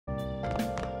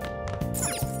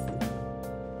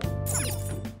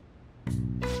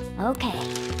Okay.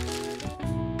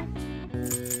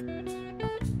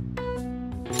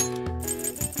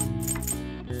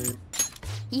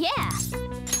 Yeah!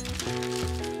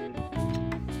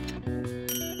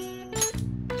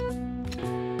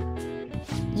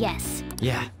 Yes.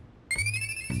 Yeah.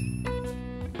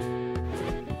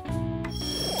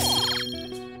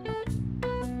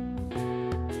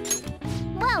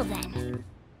 Well then.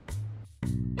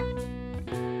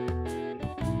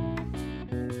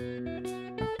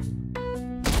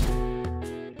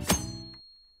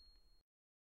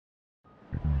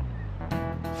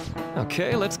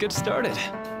 Okay, let's get started.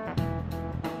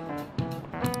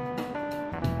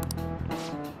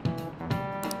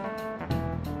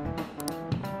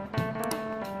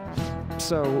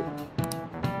 So,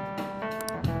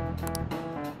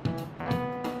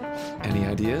 any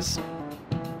ideas?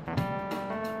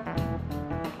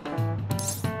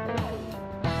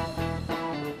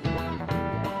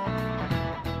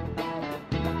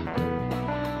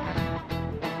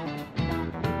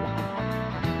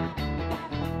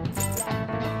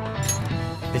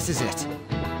 This is it.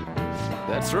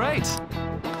 That's right.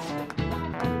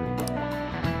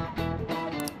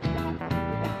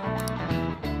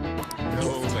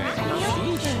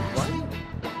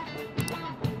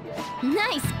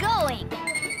 Nice going!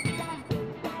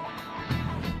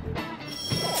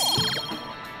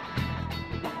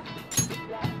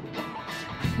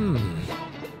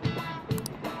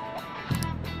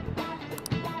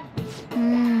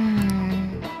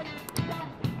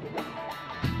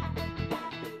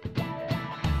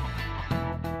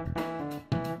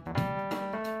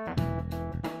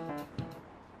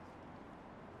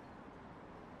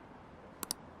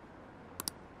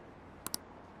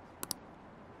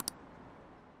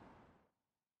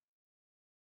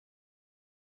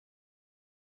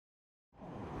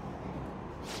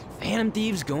 Phantom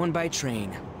Thieves going by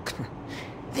train.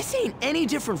 This ain't any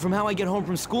different from how I get home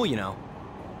from school, you know.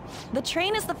 The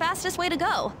train is the fastest way to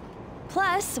go.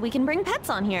 Plus, we can bring pets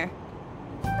on here.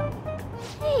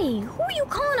 Hey, who are you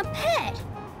calling a pet?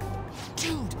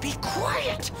 Dude, be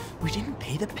quiet! We didn't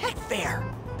pay the pet fare.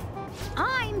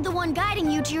 I'm the one guiding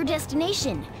you to your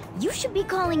destination. You should be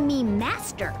calling me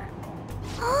Master.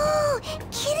 Oh,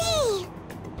 Kitty!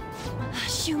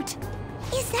 Shoot.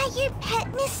 Is that your pet,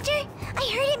 mister? I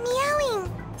heard it meowing.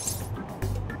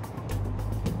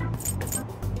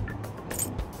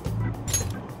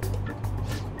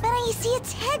 But I see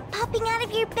its head popping out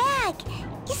of your bag.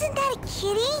 Isn't that a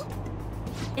kitty?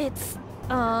 It's,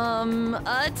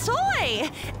 a toy!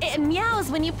 It meows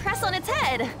when you press on its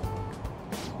head.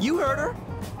 You heard her.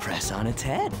 Press on its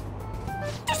head.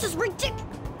 This is ridiculous.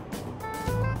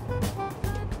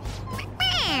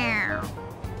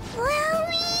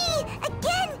 Wowie!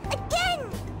 Again!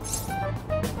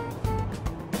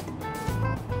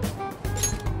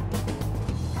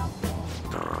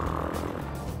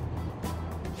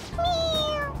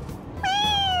 Meow!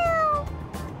 Meow!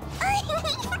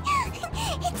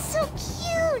 It's so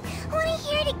cute! I want to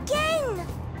hear it again!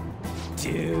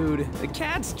 Dude, the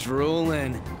cat's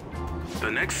drooling. The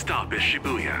next stop is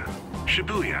Shibuya.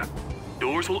 Shibuya.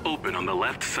 Doors will open on the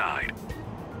left side.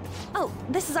 Oh,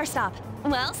 this is our stop.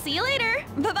 Well, see you later.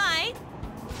 Bye-bye.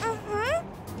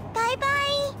 Mm-hmm.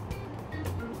 Bye-bye.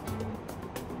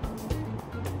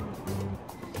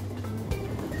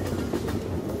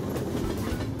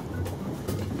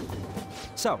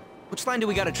 So, which line do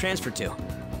we gotta transfer to?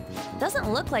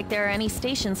 Doesn't look like there are any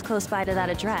stations close by to that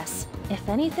address. If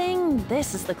anything,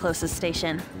 this is the closest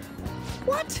station.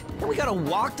 What? And we gotta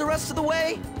walk the rest of the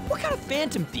way? What kind of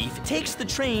phantom thief takes the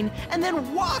train and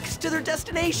then walks to their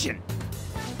destination?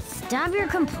 Stop your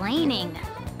complaining.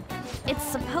 It's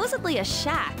supposedly a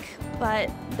shack,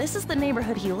 but this is the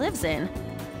neighborhood he lives in.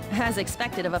 As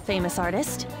expected of a famous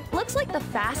artist. Looks like the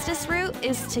fastest route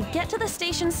is to get to the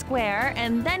station square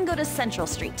and then go to Central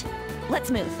Street.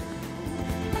 Let's move.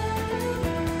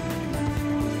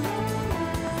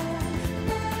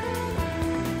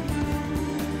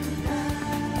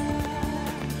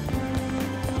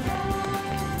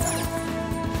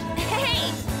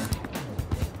 Hey!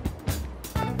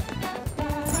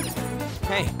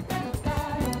 Hey,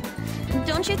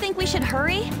 Don't you think we should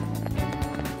hurry?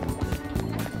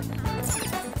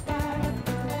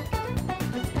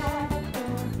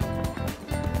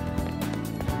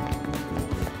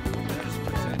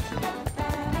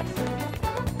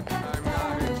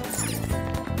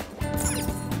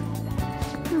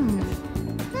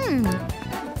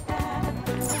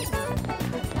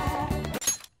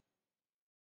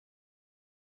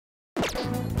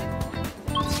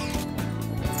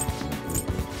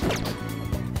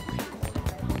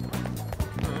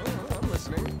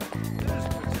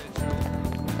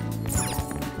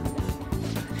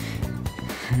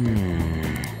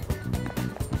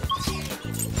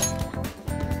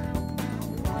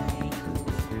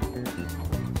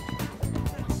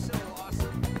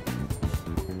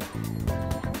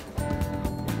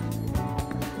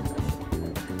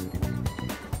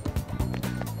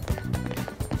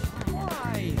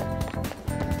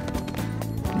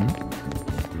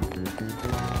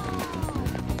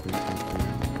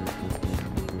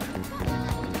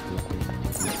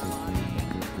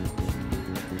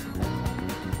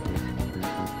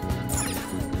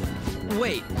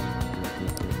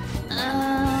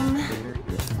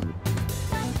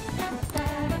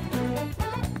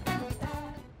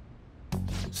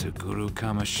 Tsuguru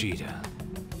Kamoshida,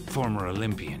 former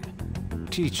Olympian,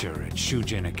 teacher at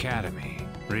Shujin Academy.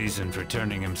 Reason for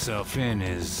turning himself in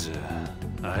is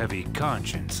a heavy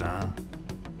conscience, huh?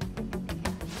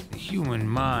 The human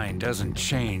mind doesn't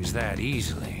change that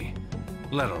easily,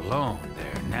 let alone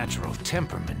their natural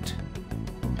temperament.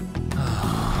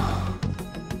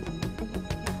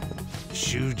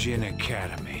 Shujin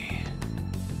Academy.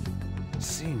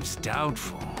 Seems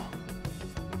doubtful.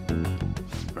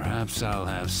 Perhaps I'll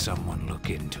have someone look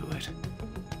into it,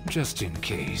 just in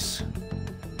case.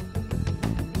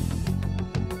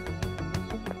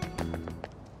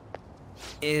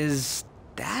 Is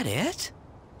that it?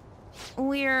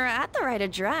 We're at the right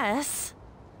address.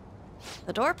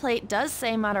 The door plate does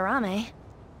say Madarame.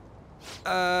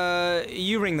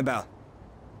 You ring the bell.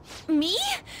 Me?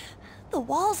 The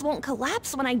walls won't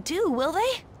collapse when I do, will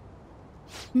they?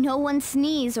 No one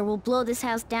sneeze or we'll blow this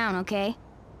house down, okay?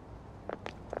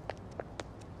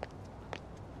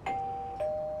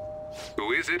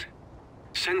 Who is it?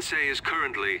 Sensei is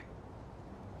currently...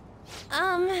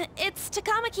 It's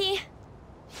Takamaki.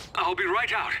 I'll be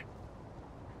right out.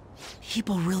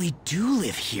 People really do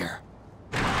live here.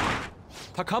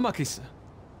 Takamaki-san.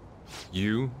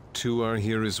 You two are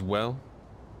here as well?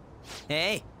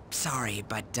 Hey, sorry,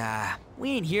 but,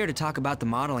 we ain't here to talk about the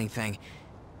modeling thing.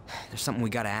 There's something we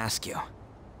gotta ask you.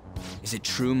 Is it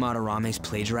true Madarame's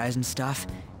plagiarizing stuff?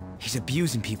 He's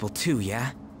abusing people too,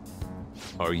 yeah?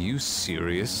 Are you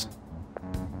serious?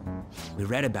 We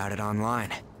read about it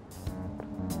online.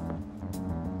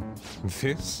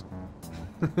 This?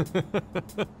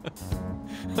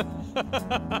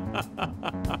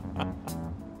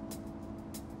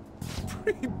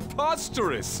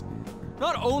 Preposterous!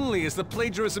 Not only is the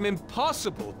plagiarism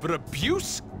impossible, but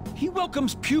abuse? He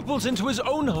welcomes pupils into his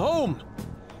own home!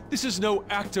 This is no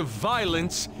act of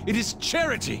violence, it is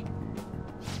charity!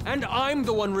 And I'm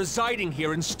the one residing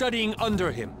here and studying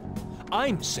under him.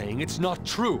 I'm saying it's not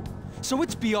true, so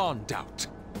it's beyond doubt.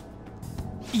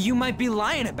 You might be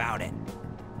lying about it.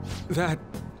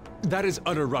 That is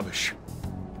utter rubbish.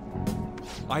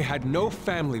 I had no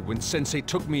family when Sensei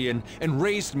took me in and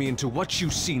raised me into what you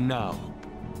see now.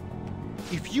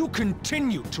 If you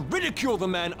continue to ridicule the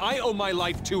man I owe my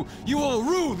life to, you will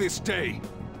rue this day!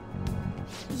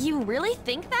 You really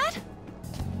think that?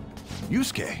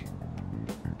 Yusuke,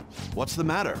 what's the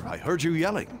matter? I heard you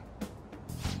yelling.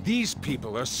 These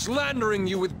people are slandering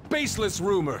you with baseless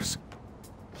rumors.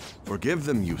 Forgive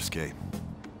them, Yusuke.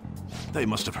 They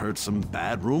must have heard some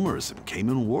bad rumors and came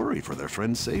in worried for their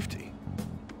friend's safety.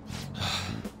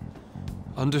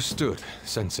 Understood,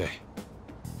 Sensei.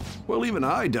 Well, even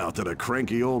I doubt that a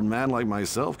cranky old man like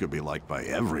myself could be liked by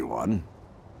everyone.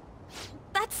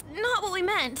 That's not what we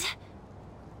meant.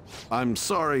 I'm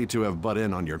sorry to have butt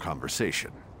in on your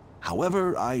conversation.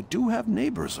 However, I do have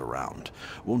neighbors around.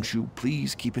 Won't you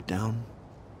please keep it down?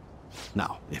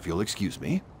 Now, if you'll excuse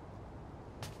me.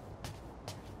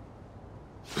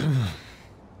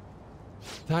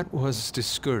 That was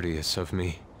discourteous of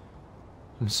me.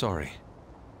 I'm sorry.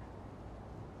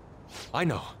 I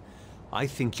know. I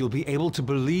think you'll be able to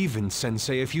believe in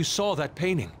Sensei if you saw that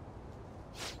painting.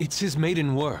 It's his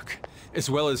maiden work, as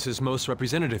well as his most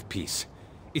representative piece.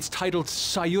 It's titled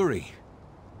Sayuri.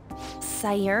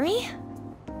 Sayuri?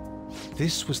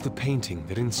 This was the painting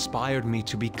that inspired me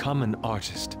to become an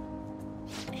artist.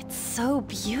 It's so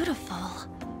beautiful.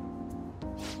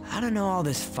 I don't know all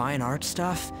this fine art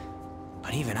stuff,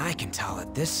 but even I can tell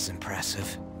that this is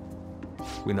impressive.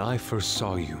 When I first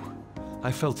saw you,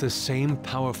 I felt the same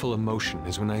powerful emotion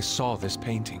as when I saw this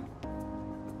painting.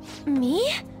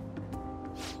 Me?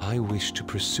 I wish to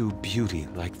pursue beauty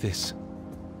like this.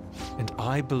 And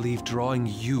I believe drawing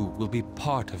you will be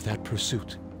part of that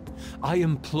pursuit. I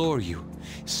implore you,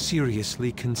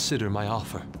 seriously consider my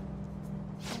offer.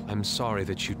 I'm sorry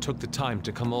that you took the time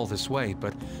to come all this way,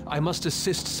 but I must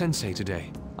assist Sensei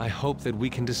today. I hope that we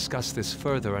can discuss this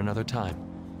further another time.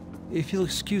 If you'll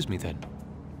excuse me then.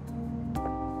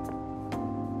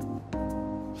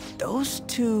 Those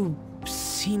two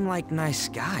seem like nice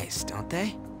guys, don't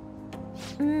they?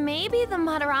 Maybe the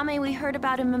Madarame we heard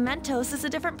about in Mementos is a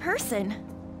different person.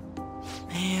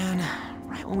 Man,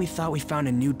 right when we thought we found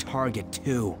a new target,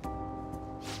 too.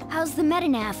 How's the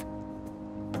Metanav?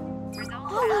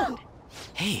 Oh!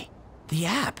 Hey, the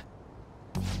app.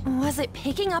 Was it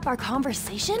picking up our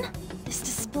conversation? This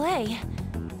display.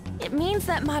 It means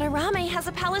that Madarame has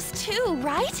a palace too,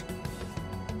 right?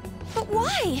 But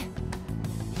why?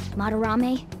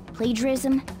 Madarame,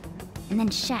 plagiarism, and then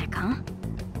shack, huh?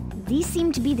 These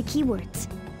seem to be the keywords.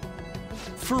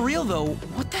 For real though,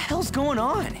 what the hell's going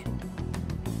on?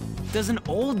 Does an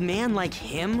old man like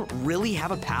him really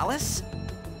have a palace?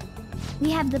 We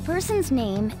have the person's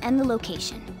name and the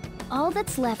location. All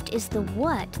that's left is the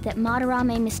what that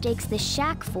Madarame mistakes this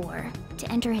shack for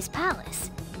to enter his palace.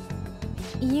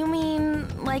 You mean,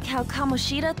 like how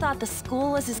Kamoshida thought the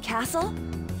school was his castle?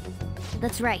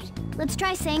 That's right. Let's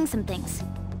try saying some things.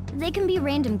 They can be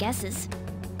random guesses.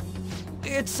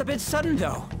 It's a bit sudden,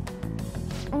 though.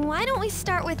 Why don't we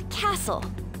start with castle?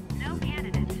 No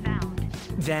candidates found.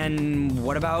 Then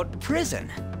what about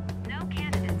prison? No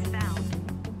candidates found.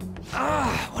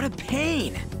 Ah, what a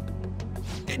pain!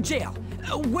 Jail,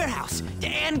 warehouse,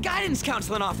 and guidance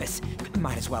counseling office.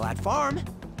 Might as well add farm.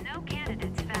 No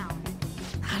candidates found.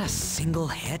 Not a single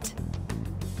hit.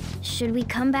 Should we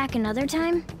come back another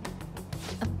time?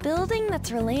 A building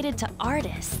that's related to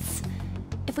artists.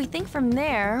 If we think from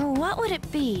there, what would it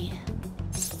be?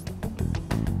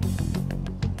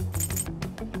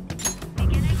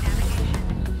 Beginning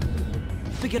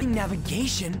navigation. Beginning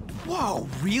navigation? Whoa,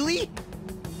 really?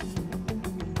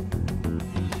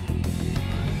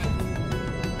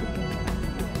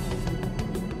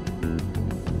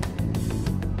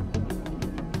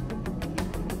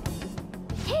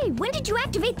 Hey, when did you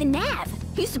activate the nav?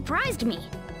 You surprised me.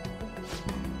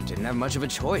 Didn't have much of a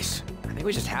choice. I think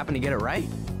we just happened to get it right.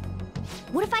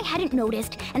 What if I hadn't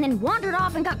noticed and then wandered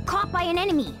off and got caught by an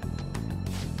enemy?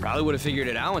 Probably would have figured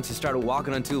it out once you started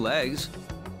walking on 2 legs.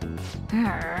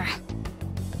 Arr.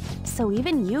 So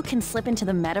even you can slip into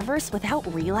the metaverse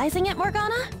without realizing it,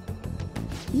 Morgana?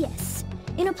 Yes.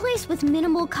 In a place with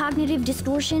minimal cognitive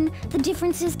distortion, the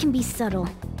differences can be subtle.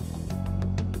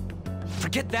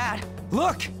 Forget that!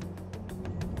 Look!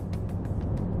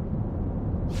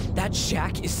 That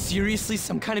shack is seriously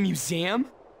some kind of museum?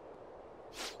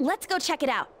 Let's go check it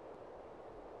out.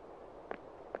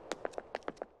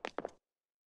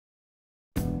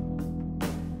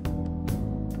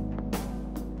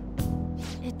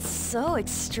 It's so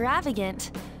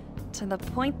extravagant, to the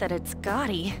point that it's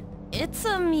gaudy. It's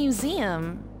a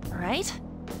museum, right?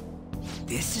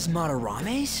 This is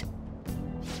Madarame's?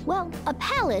 Well, a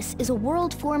palace is a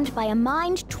world formed by a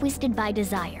mind twisted by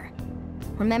desire.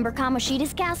 Remember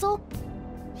Kamoshida's castle?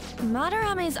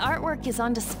 Madarame's artwork is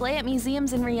on display at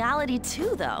museums in reality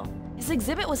too, though. His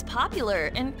exhibit was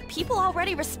popular, and people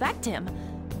already respect him.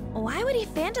 Why would he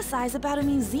fantasize about a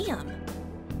museum?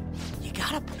 You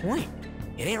got a point.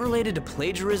 It ain't related to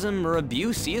plagiarism or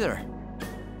abuse either.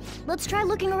 Let's try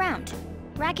looking around.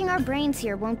 Racking our brains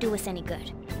here won't do us any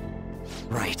good.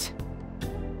 Right.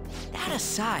 That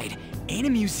aside, ain't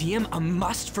a museum a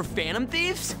must for Phantom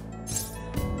Thieves?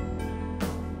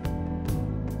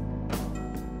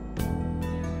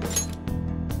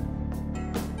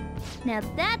 Now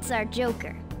that's our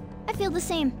Joker. I feel the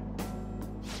same.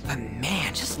 But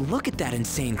man, just look at that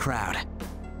insane crowd.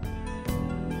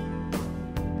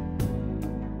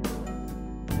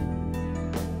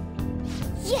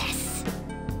 Yes!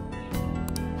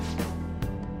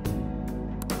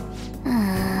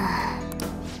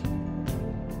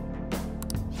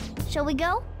 Shall we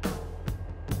go?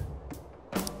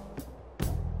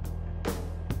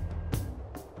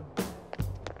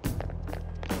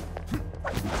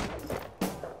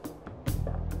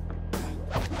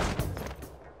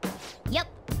 Yep.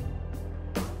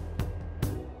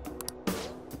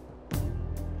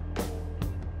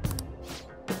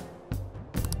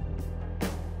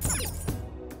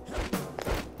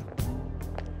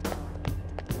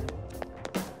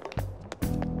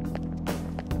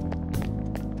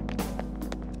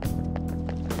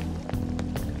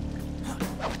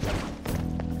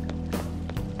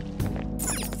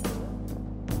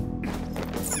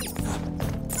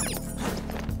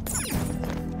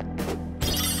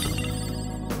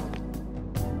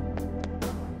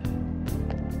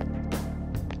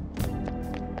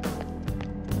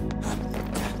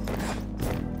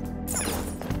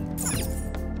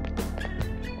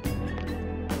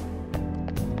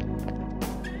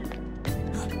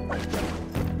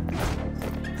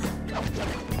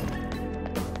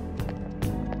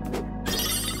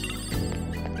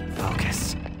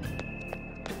 Focus.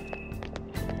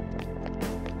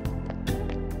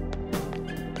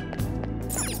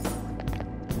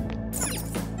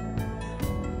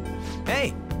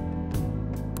 Hey!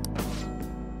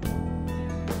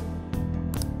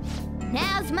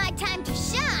 Now's my time to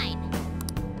shine!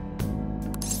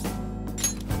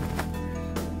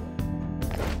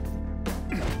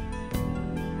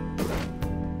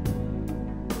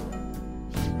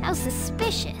 How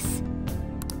suspicious.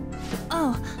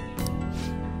 Oh,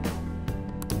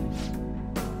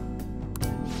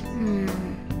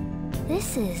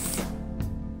 This is...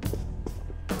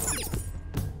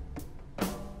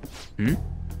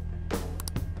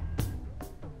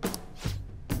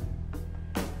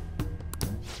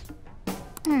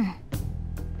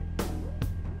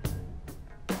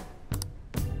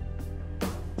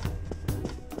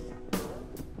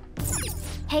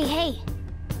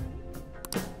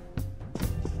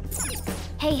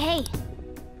 Hey, hey!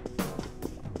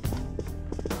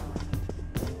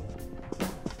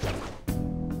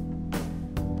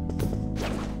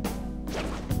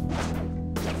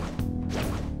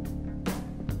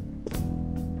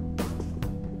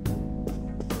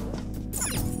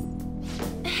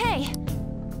 Hey!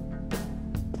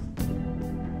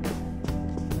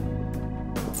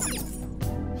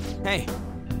 Hey.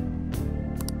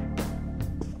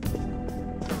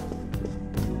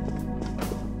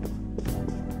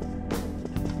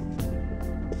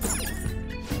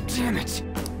 Damn it.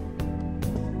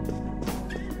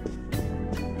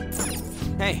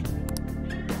 Hey.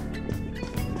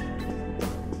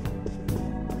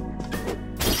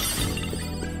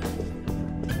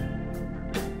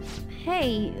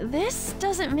 Hey, this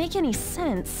doesn't make any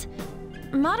sense.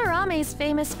 Madarame's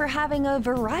famous for having a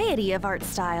variety of art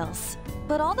styles,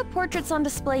 but all the portraits on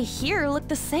display here look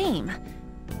the same.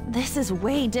 This is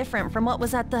way different from what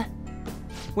was at the...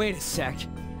 Wait a sec.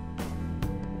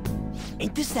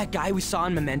 Ain't this that guy we saw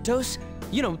in Mementos?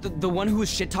 You know, the one who was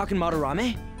shit-talking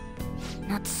Madarame?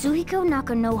 Natsuhiko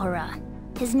Nakanohara.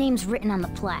 His name's written on the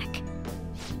plaque.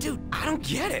 Dude, I don't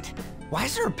get it. Why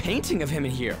is there a painting of him in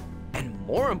here? And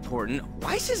more important,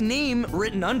 why is his name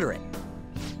written under it?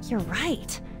 You're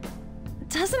right.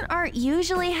 Doesn't art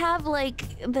usually have,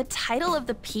 like, the title of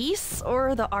the piece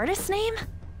or the artist's name?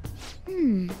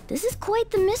 This is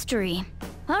quite the mystery.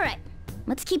 Alright,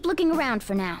 let's keep looking around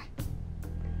for now.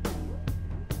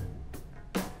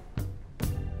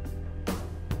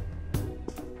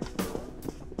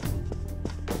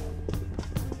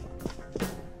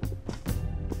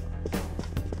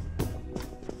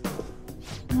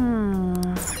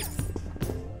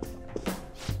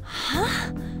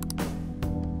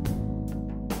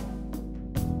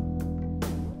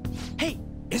 Hey,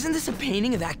 isn't this a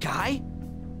painting of that guy?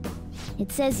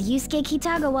 It says Yusuke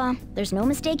Kitagawa. There's no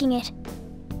mistaking it.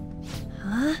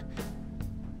 Huh?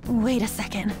 Wait a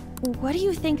second. What do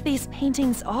you think these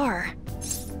paintings are?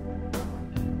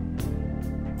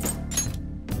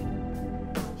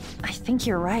 I think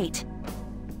you're right.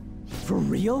 For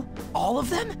real? All of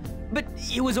them? But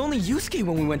it was only Yusuke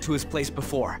when we went to his place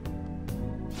before.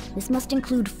 This must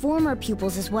include former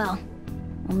pupils as well.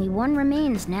 Only one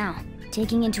remains now.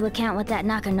 Taking into account what that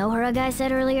Nakanohara guy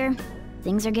said earlier,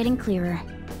 things are getting clearer.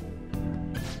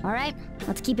 Alright,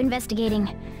 let's keep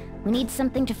investigating. We need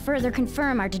something to further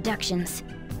confirm our deductions.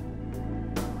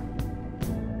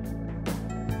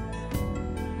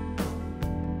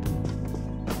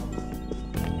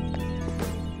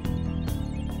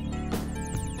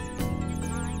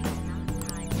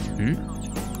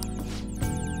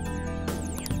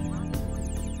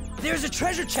 There's a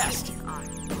treasure chest!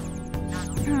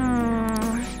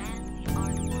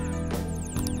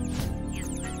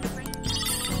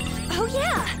 Oh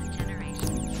yeah!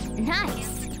 Nice!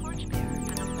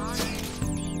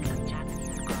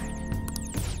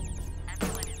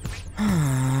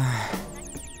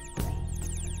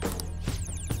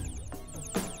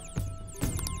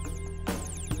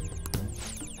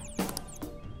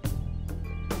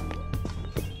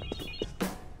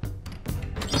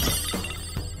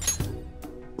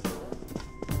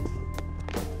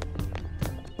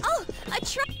 Oh, a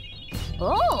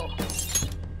Oh!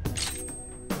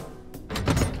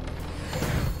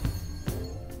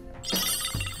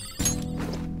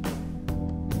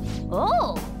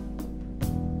 Oh!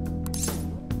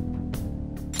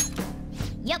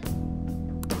 Yep.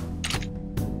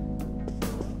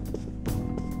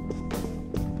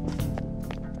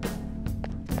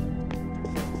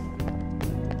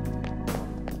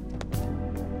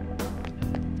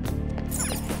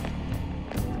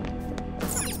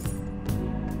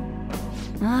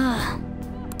 Ah.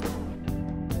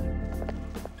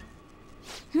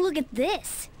 Look at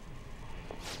this.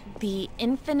 The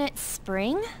Infinite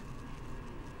Spring?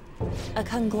 A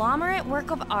conglomerate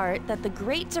work of art that the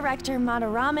great director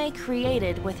Madarame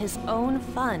created with his own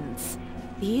funds.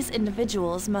 These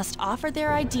individuals must offer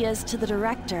their ideas to the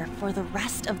director for the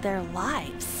rest of their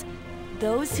lives.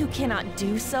 Those who cannot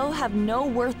do so have no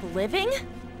worth living?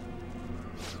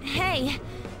 Hey,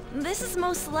 this is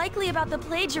most likely about the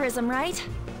plagiarism, right?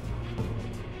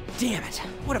 Damn it,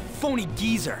 what a phony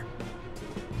geezer.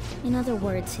 In other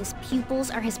words, his pupils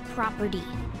are his property.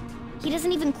 He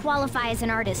doesn't even qualify as an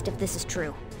artist if this is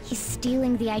true. He's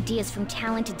stealing the ideas from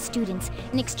talented students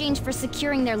in exchange for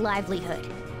securing their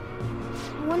livelihood.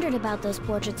 I wondered about those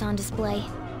portraits on display.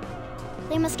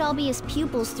 They must all be his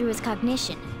pupils through his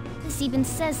cognition. This even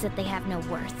says that they have no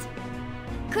worth.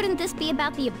 Couldn't this be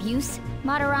about the abuse?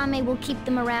 Madarame will keep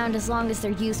them around as long as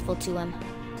they're useful to him.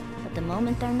 But the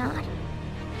moment they're not...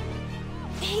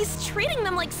 He's treating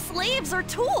them like slaves or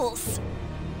tools.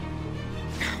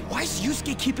 Why is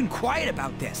Yusuke keeping quiet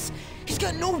about this? He's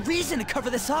got no reason to cover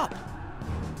this up.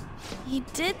 He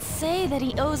did say that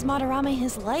he owes Madarame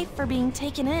his life for being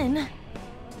taken in.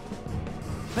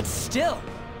 But still.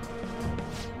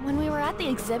 When we were at the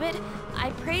exhibit,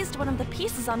 I praised one of the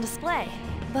pieces on display.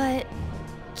 But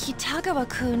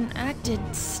Kitagawa-kun acted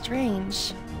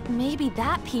strange. Maybe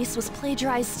that piece was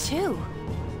plagiarized too.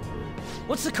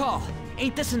 What's the call?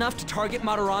 Ain't this enough to target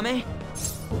Madarame?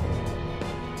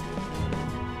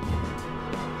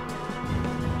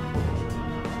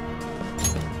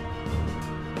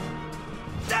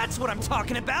 That's what I'm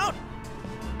talking about!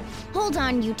 Hold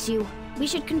on, you two. We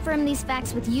should confirm these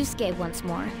facts with Yusuke once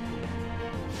more.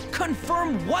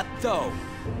 Confirm what, though?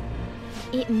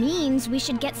 It means we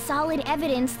should get solid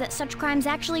evidence that such crimes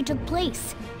actually took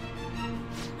place.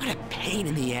 What a pain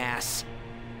in the ass.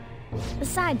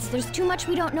 Besides, there's too much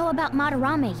we don't know about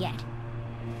Madarame yet.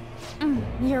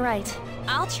 You're right.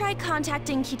 I'll try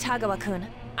contacting Kitagawa-kun.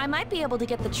 I might be able to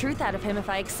get the truth out of him if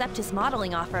I accept his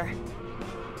modeling offer.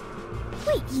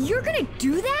 Wait, you're gonna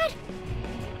do that?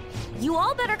 You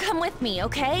all better come with me,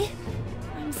 okay?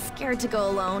 I'm scared to go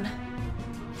alone.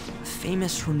 A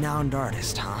famous, renowned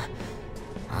artist, huh?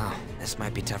 Wow, this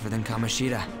might be tougher than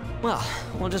Kamoshida. Well,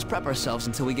 we'll just prep ourselves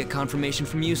until we get confirmation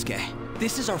from Yusuke.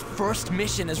 This is our first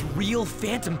mission as real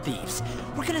Phantom Thieves.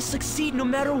 We're gonna succeed no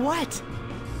matter what.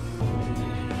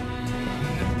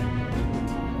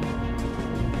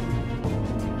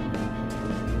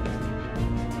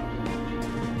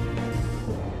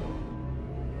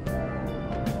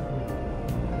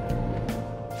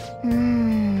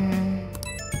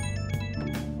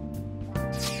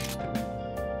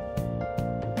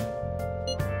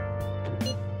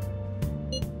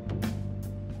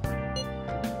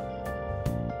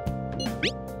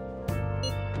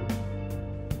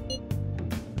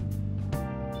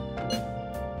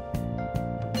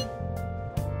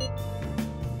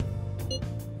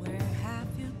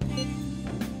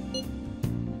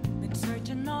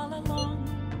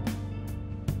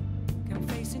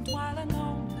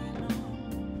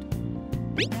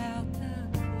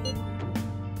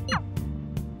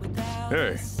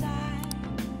 Hey.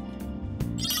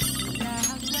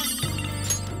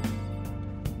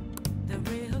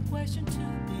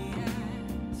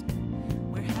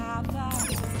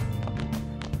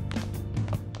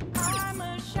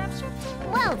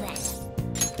 Well then.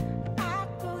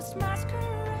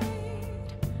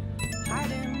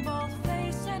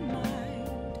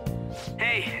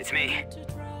 Hey, it's me.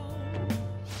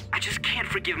 I just can't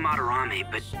forgive Madarame,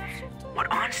 but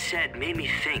what Ann said made me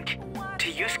think.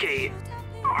 To Yusuke,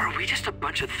 are we just a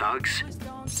bunch of thugs?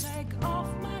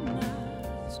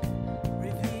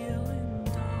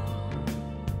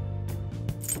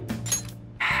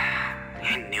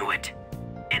 I knew it.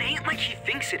 It ain't like he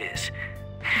thinks it is.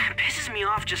 It pisses me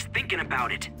off just thinking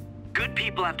about it. Good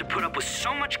people have to put up with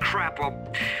so much crap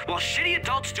while shitty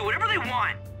adults do whatever they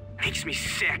want. Makes me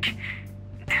sick.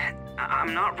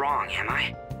 I'm not wrong, am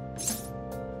I?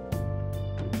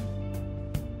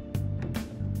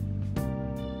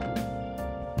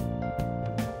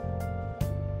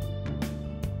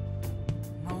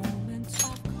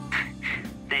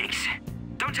 Thanks.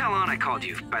 Don't tell Ann I called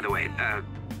you, by the way.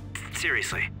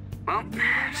 Seriously. Well,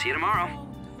 see you tomorrow.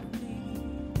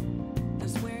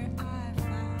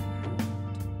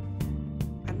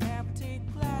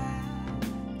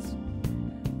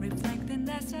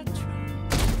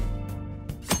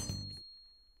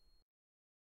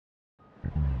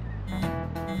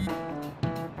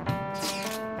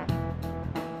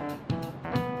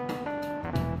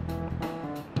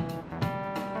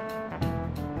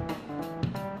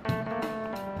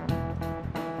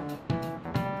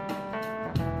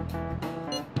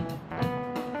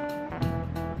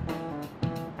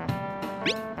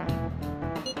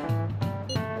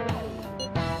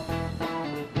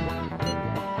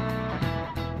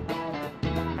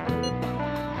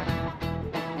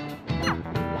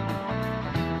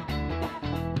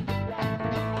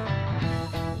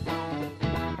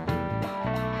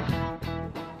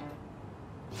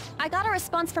 I got a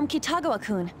response from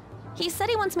Kitagawa-kun. He said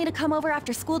he wants me to come over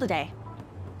after school today.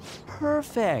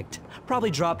 Perfect. Probably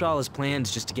dropped all his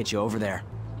plans just to get you over there.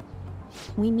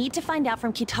 We need to find out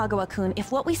from Kitagawa-kun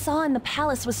if what we saw in the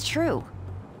palace was true.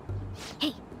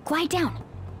 Hey, quiet down.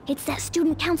 It's that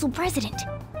student council president.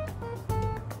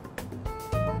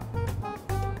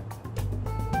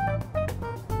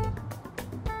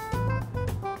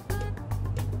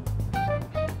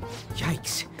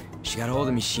 Yikes. She got a hold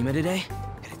of Mishima today?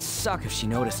 It'd suck if she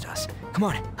noticed us. Come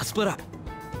on, let's split up.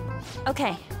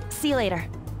 Okay, see you later.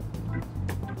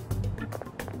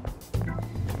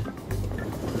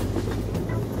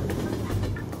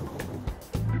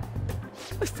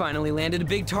 finally landed a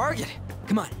big target.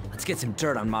 Come on, let's get some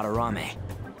dirt on Madarame.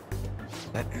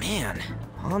 But man,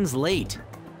 Han's late.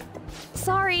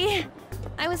 Sorry.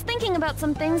 I was thinking about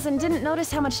some things and didn't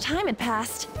notice how much time had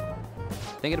passed.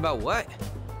 Thinking about what?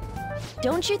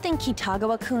 Don't you think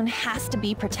Kitagawa-kun has to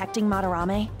be protecting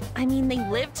Madarame? I mean, they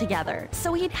live together,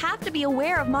 so he'd have to be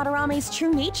aware of Madarame's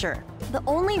true nature. The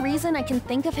only reason I can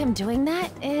think of him doing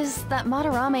that is that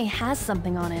Madarame has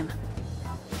something on him.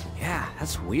 Yeah,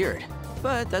 that's weird.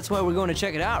 But that's why we're going to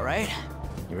check it out, right?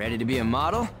 You ready to be a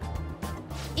model?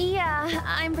 Yeah,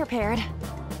 I'm prepared.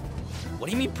 What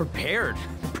do you mean prepared?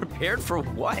 Prepared for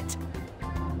what?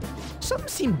 Something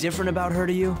seemed different about her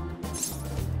to you?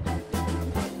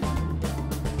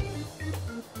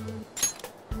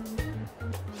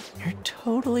 You're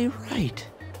totally right.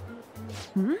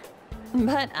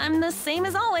 But I'm the same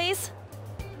as always.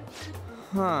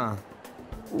 Huh.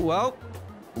 Well,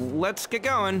 let's get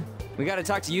going. We gotta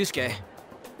talk to Yusuke.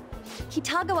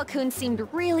 Kitagawa-kun seemed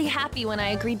really happy when I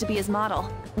agreed to be his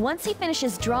model. Once he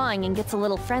finishes drawing and gets a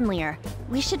little friendlier,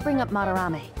 we should bring up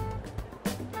Madarame.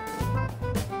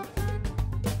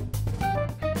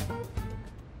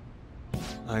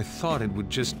 I thought it would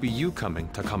just be you coming,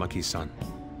 Takamaki-san.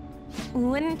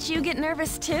 Wouldn't you get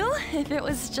nervous too, if it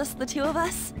was just the two of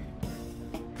us?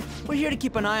 We're here to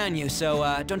keep an eye on you,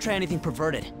 so don't try anything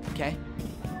perverted, okay?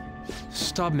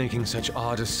 Stop making such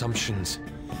odd assumptions.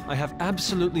 I have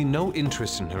absolutely no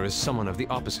interest in her as someone of the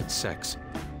opposite sex.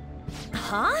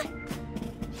 Huh?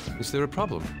 Is there a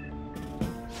problem?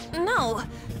 No,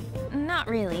 not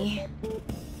really.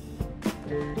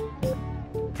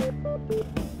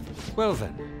 Well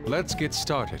then, let's get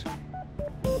started.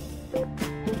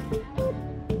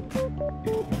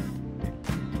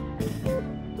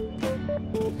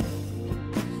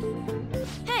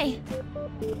 Hey!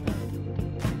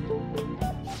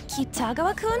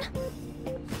 Kitagawa-kun?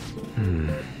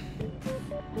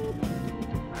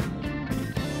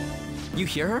 You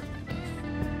hear her?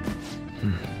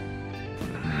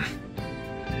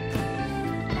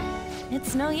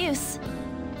 It's no use.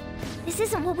 This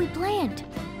isn't what we planned.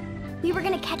 We were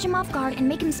gonna catch him off guard and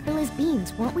make him spill his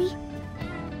beans, weren't we?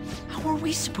 How were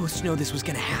we supposed to know this was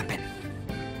gonna happen?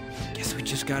 Guess we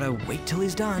just gotta wait till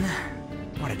he's done.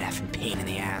 What an effing pain in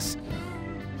the ass.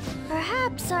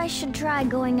 Perhaps I should try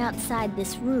going outside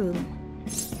this room.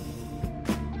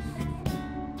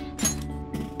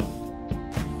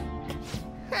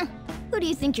 Who do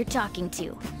you think you're talking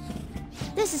to?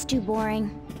 This is too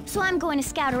boring, so I'm going to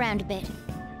scout around a bit.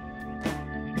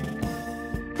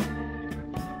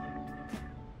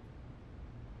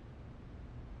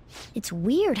 It's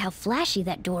weird how flashy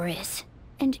that door is.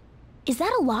 And is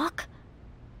that a lock?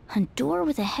 A door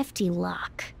with a hefty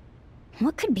lock.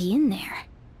 What could be in there?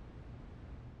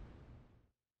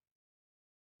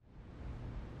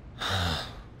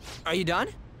 Are you done?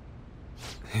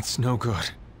 It's no good.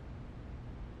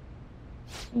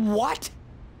 What?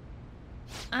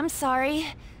 I'm sorry.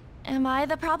 Am I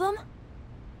the problem?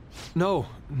 No,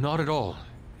 not at all.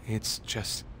 It's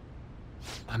just...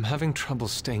 I'm having trouble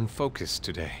staying focused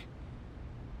today.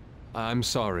 I'm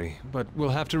sorry, but we'll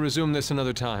have to resume this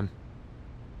another time.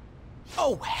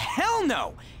 Oh, hell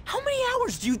no! How many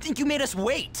hours do you think you made us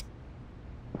wait?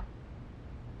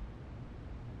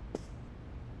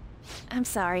 I'm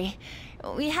sorry.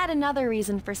 We had another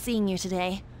reason for seeing you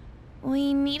today.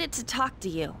 We needed to talk to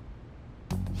you.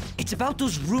 It's about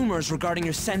those rumors regarding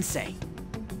your sensei.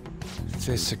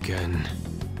 This again.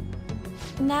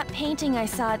 That painting I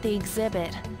saw at the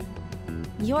exhibit.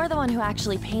 You're the one who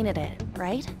actually painted it,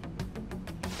 right?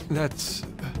 That's...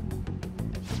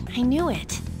 I knew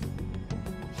it.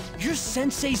 Your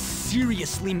sensei's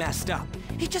seriously messed up.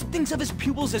 He just thinks of his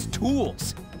pupils as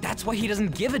tools. That's why he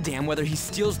doesn't give a damn whether he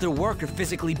steals their work or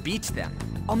physically beats them.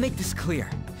 I'll make this clear.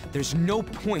 There's no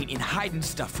point in hiding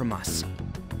stuff from us.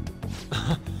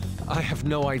 I have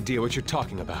no idea what you're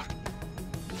talking about.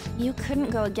 You couldn't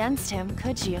go against him,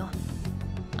 could you?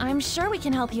 I'm sure we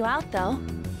can help you out, though.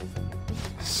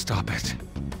 Stop it.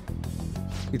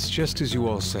 It's just as you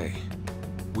all say.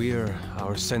 We're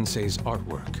our sensei's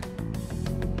artwork.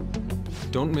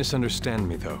 Don't misunderstand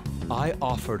me, though. I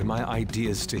offered my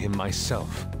ideas to him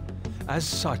myself. As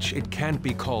such, it can't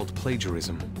be called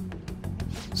plagiarism.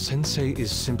 Sensei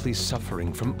is simply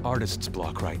suffering from artist's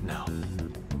block right now.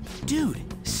 Dude,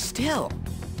 still.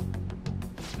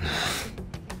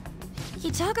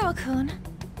 Kitagawa-kun.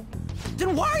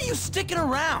 Then why are you sticking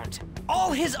around?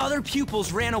 All his other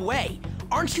pupils ran away.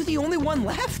 Aren't you the only one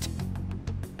left?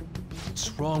 What's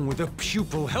wrong with a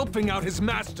pupil helping out his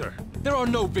master? There are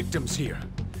no victims here.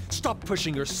 Stop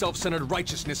pushing your self-centered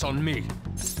righteousness on me.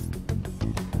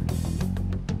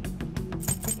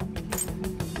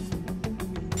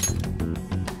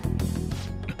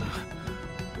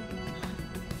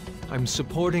 I'm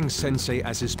supporting Sensei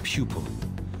as his pupil.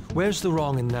 Where's the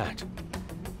wrong in that?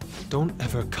 Don't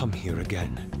ever come here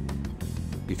again.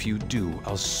 If you do,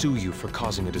 I'll sue you for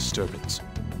causing a disturbance.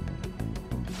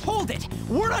 Hold it!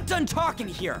 We're not done talking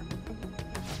here!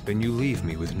 Then you leave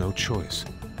me with no choice.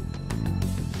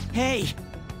 Hey!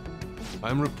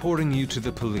 I'm reporting you to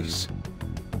the police.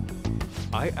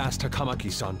 I asked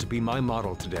Takamaki-san to be my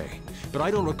model today, but I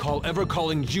don't recall ever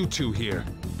calling you two here.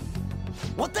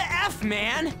 What the F,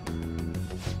 man?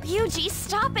 Ryuji,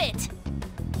 stop it!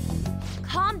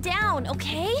 Calm down,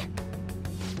 okay?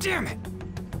 Damn it!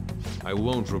 I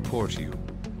won't report you,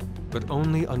 but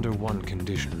only under one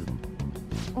condition.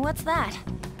 What's that?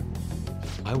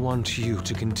 I want you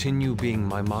to continue being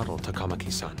my model,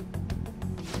 Takamaki-san.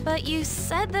 But you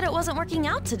said that it wasn't working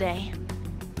out today.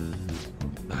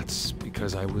 That's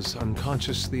because I was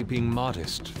unconsciously being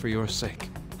modest for your sake.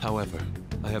 However,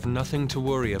 I have nothing to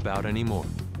worry about anymore.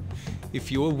 If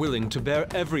you're willing to bear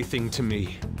everything to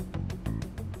me,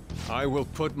 I will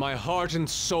put my heart and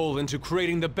soul into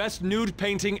creating the best nude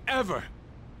painting ever!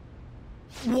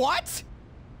 What?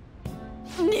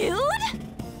 Nude?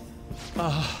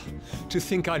 To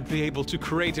think I'd be able to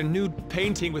create a nude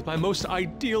painting with my most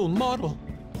ideal model.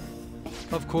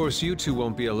 Of course, you two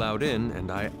won't be allowed in,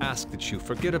 and I ask that you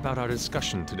forget about our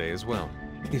discussion today as well.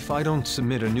 If I don't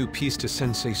submit a new piece to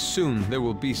Sensei soon, there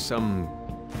will be some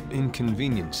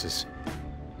inconveniences.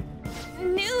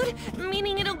 Nude?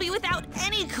 Meaning it'll be without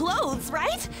any clothes,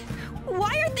 right?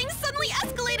 Why are things suddenly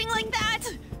escalating like that?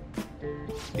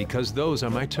 Because those are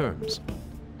my terms.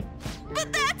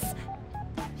 But that's...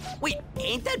 Wait,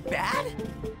 ain't that bad?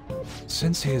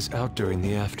 Sensei is out during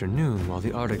the afternoon while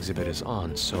the art exhibit is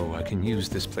on, so I can use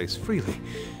this place freely.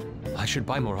 I should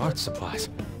buy more art supplies.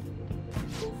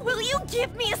 Will you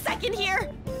give me a second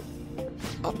here?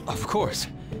 Of course.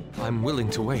 I'm willing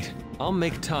to wait. I'll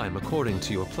make time according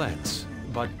to your plans.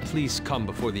 But please come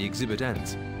before the exhibit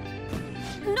ends.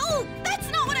 No,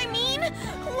 that's not what I mean!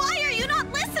 Why are you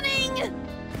not listening?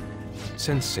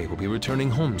 Sensei will be returning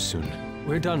home soon.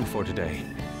 We're done for today.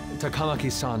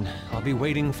 Takamaki-san, I'll be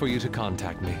waiting for you to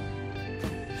contact me.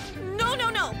 No, no,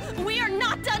 no! We are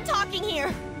not done talking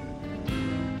here!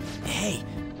 Hey,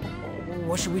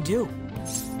 what should we do?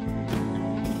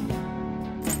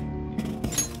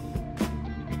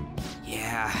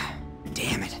 Yeah,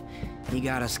 damn it. He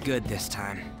got us good this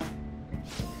time.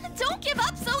 Don't give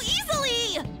up so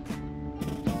easily!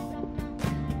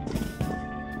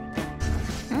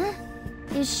 Huh?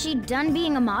 Is she done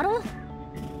being a model?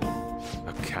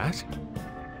 A cat?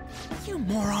 You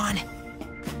moron!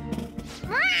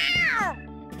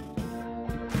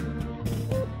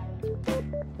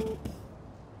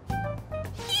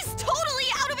 He's totally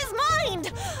out of his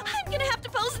mind! I'm gonna have to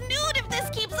pose nude if this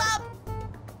keeps up!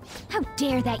 How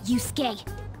dare that, Yusuke!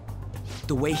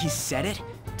 The way he said it,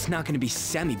 it's not gonna be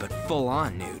semi, but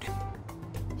full-on nude.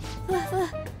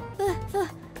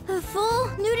 Full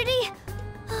nudity?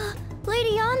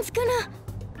 Lady Ann's gonna...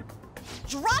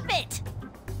 Drop it!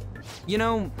 You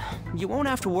know, you won't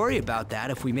have to worry about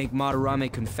that if we make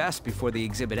Madarame confess before the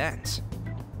exhibit ends.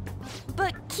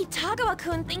 But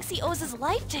Kitagawa-kun thinks he owes his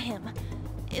life to him.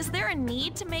 Is there a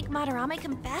need to make Madarame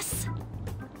confess?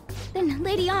 Then,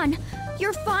 Lady Ann,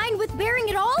 you're fine with bearing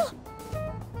it all?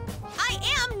 I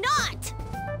am not!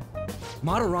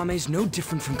 Madarame's no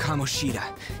different from Kamoshida.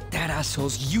 That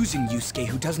asshole's using Yusuke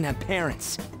who doesn't have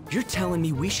parents. You're telling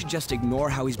me we should just ignore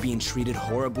how he's being treated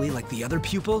horribly like the other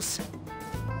pupils?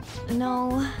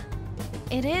 No.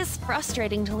 It is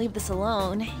frustrating to leave this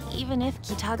alone, even if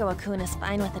Kitagawa-kun is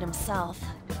fine with it himself.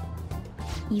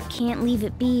 You can't leave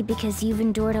it be because you've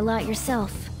endured a lot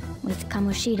yourself, with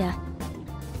Kamoshida.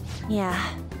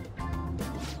 Yeah.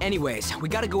 Anyways, we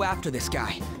gotta go after this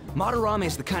guy. Madarame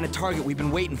is the kind of target we've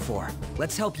been waiting for.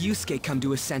 Let's help Yusuke come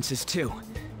to his senses too.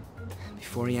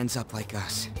 Before he ends up like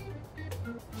us.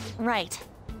 Right.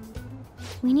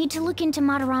 We need to look into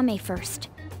Madarame first.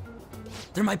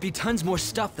 There might be tons more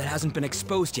stuff that hasn't been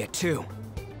exposed yet too.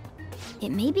 It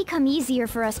may become easier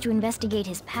for us to investigate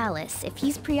his palace if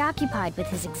he's preoccupied with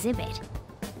his exhibit.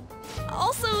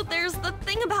 Also, there's the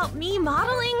thing about me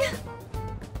modeling.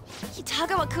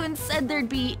 Kitagawa-kun said there'd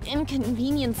be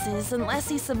inconveniences unless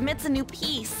he submits a new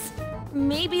piece.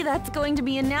 Maybe that's going to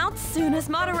be announced soon as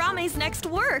Madarame's next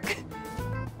work.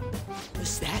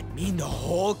 Does that mean the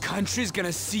whole country's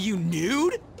gonna see you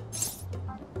nude?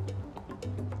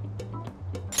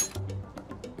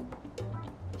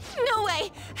 No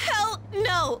way! Hell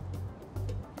no!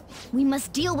 We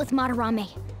must deal with Madarame,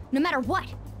 no matter what,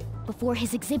 before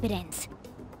his exhibit ends.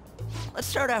 Let's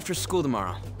start after school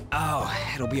tomorrow. Oh,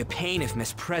 it'll be a pain if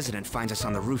Miss President finds us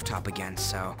on the rooftop again,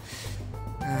 so...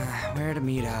 Where to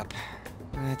meet up?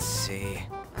 Let's see.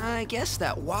 I guess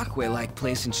that walkway-like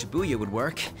place in Shibuya would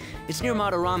work. It's near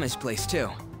Madarame's place, too.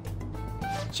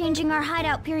 Changing our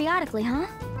hideout periodically, huh?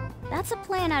 That's a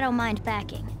plan I don't mind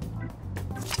backing.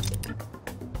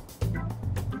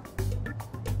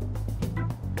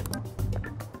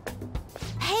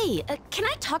 Hey, can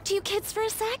I talk to you kids for a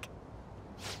sec?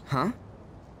 Huh?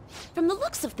 From the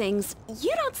looks of things,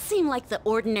 you don't seem like the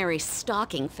ordinary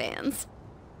stalking fans.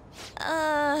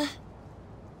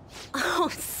 Oh,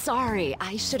 sorry,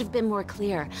 I should have been more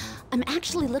clear. I'm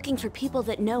actually looking for people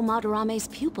that know Madarame's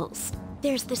pupils.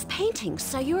 There's this painting,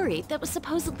 Sayuri, that was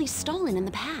supposedly stolen in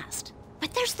the past.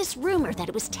 But there's this rumor that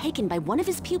it was taken by one of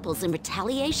his pupils in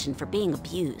retaliation for being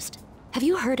abused. Have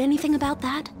you heard anything about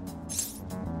that?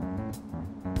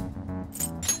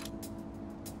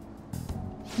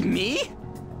 Me?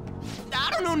 I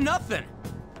don't know nothing.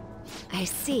 I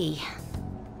see.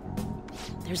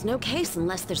 There's no case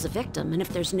unless there's a victim, and if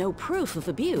there's no proof of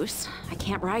abuse, I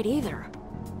can't write either.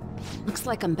 Looks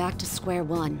like I'm back to square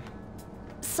one.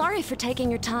 Sorry for taking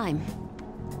your time.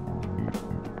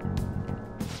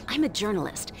 I'm a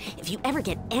journalist. If you ever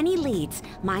get any leads,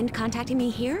 mind contacting me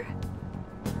here?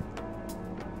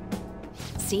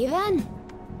 See you then.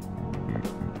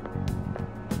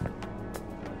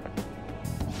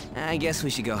 I guess we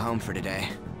should go home for today.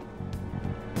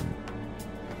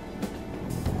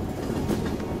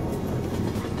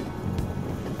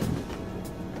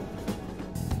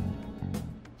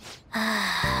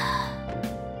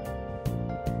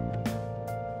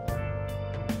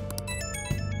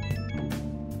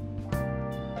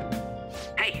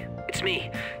 Hey, it's me.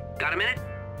 Got a minute?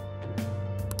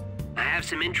 I have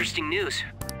some interesting news.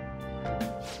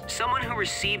 Someone who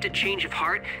received a change of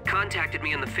heart contacted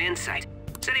me on the fan site.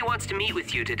 Said he wants to meet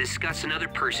with you to discuss another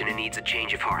person who needs a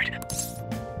change of heart.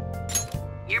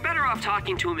 You're better off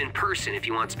talking to him in person if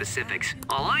you want specifics.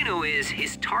 All I know is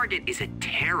his target is a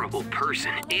terrible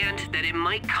person, and that it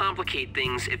might complicate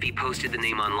things if he posted the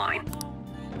name online.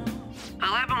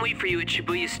 I'll have him wait for you at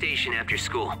Shibuya Station after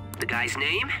school. The guy's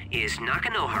name is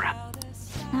Nakanohara.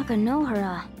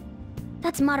 Nakanohara.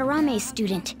 That's Madarame's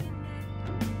student.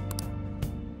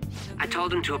 I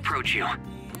told him to approach you.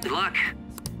 Good luck.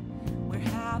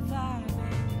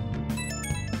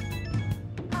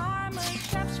 I'm a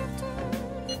sharpshooter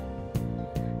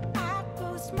at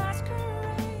Ghost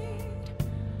Masquerade,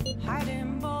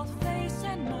 hiding both face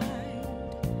and mind,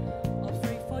 all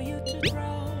free for you to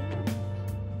draw.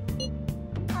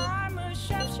 I'm a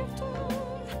sharpshooter.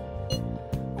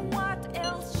 What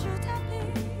else should I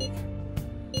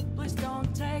be? Please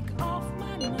don't take off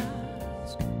my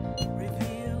mask,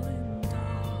 revealing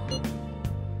dark.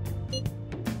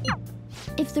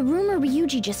 If the rumor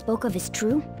Ryuji just spoke of is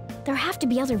true, there have to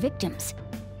be other victims.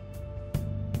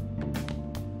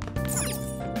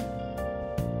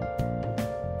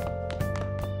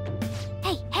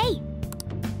 Hey, hey!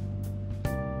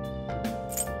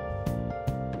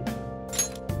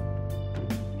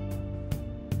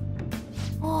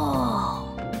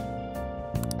 Oh.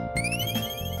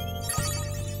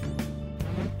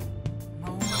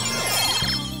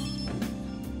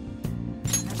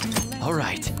 All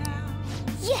right.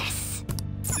 Yes!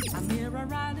 A mirror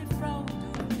right in front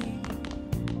of me.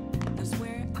 That's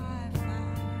where I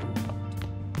found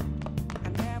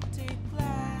an empty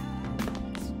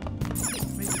glass.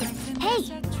 Reflecting Hey! as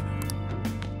a tree.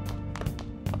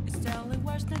 It's telling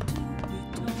words not to be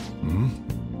told.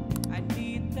 I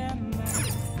need them back.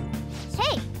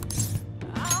 Hey!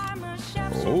 I'm a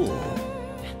sharpshooter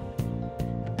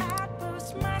at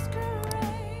Ghost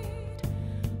Masquerade,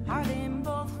 hiding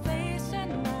both face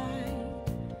and mind.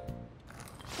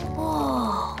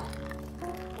 Oh.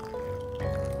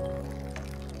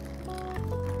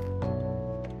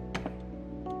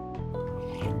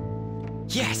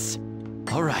 Yes!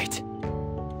 All right.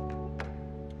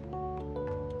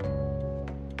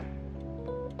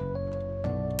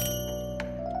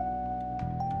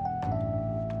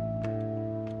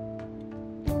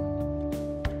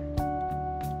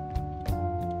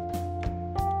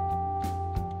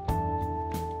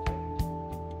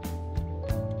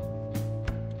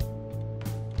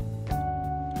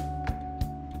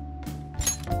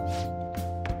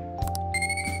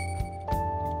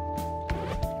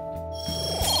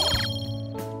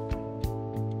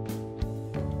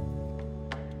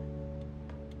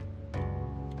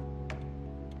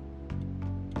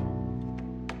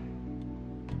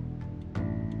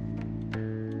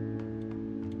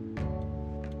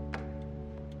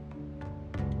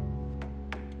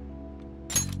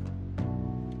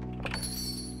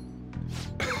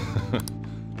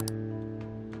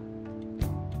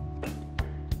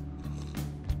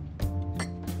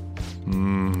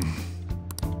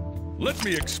 Let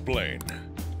me explain.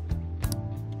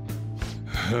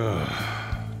 Well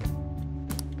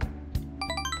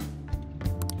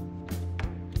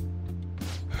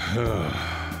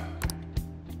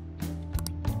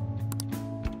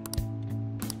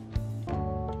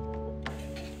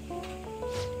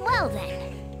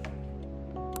then.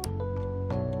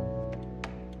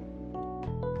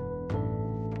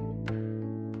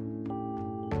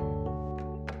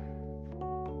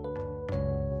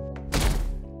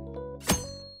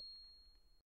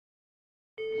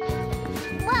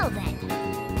 Well then.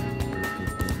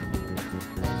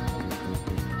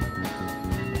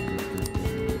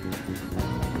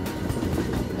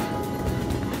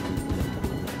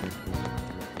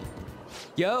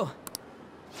 Yo!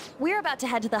 We're about to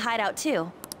head to the hideout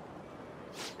too.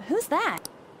 Who's that?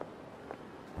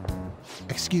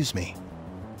 Excuse me.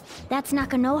 That's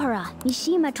Nakanohara.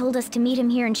 Mishima told us to meet him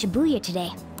here in Shibuya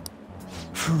today.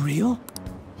 For real?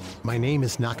 My name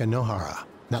is Nakanohara.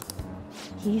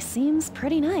 He seems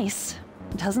pretty nice.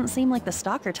 Doesn't seem like the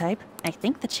stalker type. I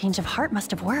think the change of heart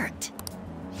must have worked.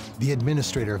 The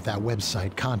administrator of that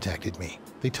website contacted me.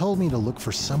 They told me to look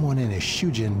for someone in a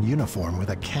Shujin uniform with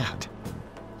a cat.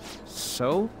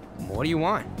 So, what do you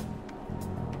want?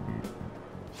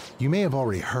 You may have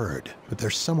already heard, but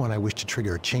there's someone I wish to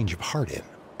trigger a change of heart in.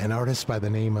 An artist by the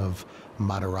name of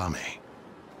Madarame.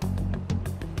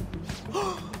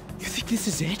 You think this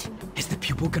is it? Is the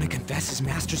pupil gonna confess his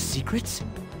master's secrets?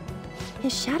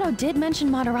 His shadow did mention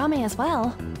Madarame as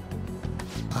well.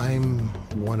 I'm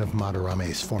one of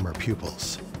Madarame's former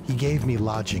pupils. He gave me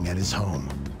lodging at his home,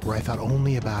 where I thought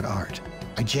only about art.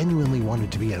 I genuinely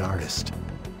wanted to be an artist.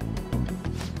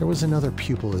 There was another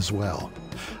pupil as well,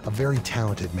 a very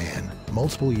talented man,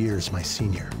 multiple years my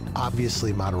senior.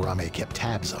 Obviously, Madarame kept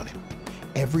tabs on him.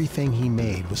 Everything he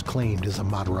made was claimed as a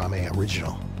Madarame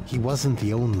original. He wasn't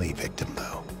the only victim,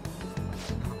 though.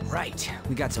 Right,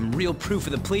 we got some real proof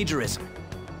of the plagiarism.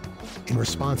 In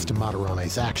response to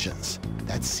Madarame's actions,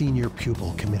 that senior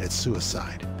pupil committed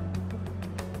suicide.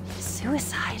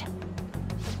 Suicide?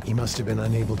 He must have been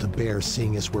unable to bear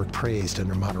seeing his work praised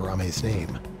under Madarame's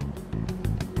name.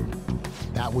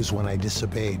 That was when I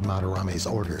disobeyed Madarame's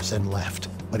orders and left,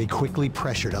 but he quickly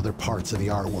pressured other parts of the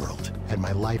art world, and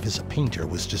my life as a painter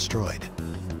was destroyed.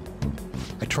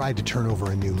 I tried to turn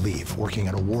over a new leaf, working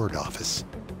at a ward office,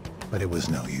 but it was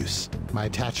no use. My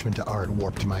attachment to art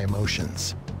warped my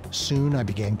emotions. Soon I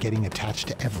began getting attached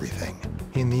to everything.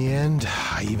 In the end,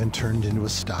 I even turned into a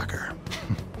stalker.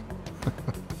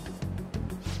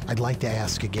 I'd like to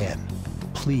ask again,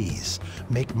 please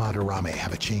make Madarame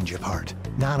have a change of heart.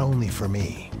 Not only for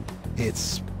me,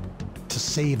 it's to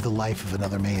save the life of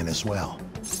another man as well.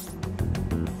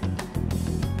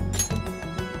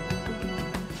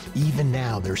 Even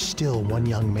now, there's still one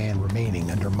young man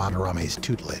remaining under Madarame's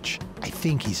tutelage. I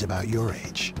think he's about your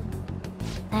age.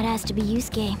 That has to be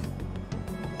Yusuke.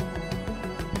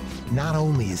 Not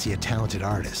only is he a talented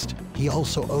artist, he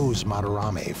also owes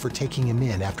Madarame for taking him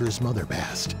in after his mother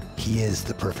passed. He is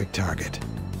the perfect target.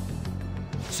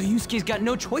 So Yusuke's got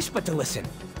no choice but to listen.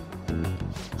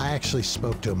 I actually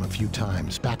spoke to him a few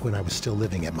times back when I was still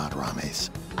living at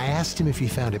Madarame's. I asked him if he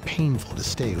found it painful to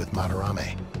stay with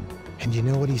Madarame. And you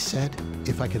know what he said?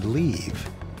 If I could leave,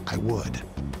 I would.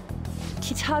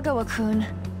 Kitagawa-kun.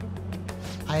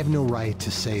 I have no right to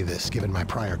say this given my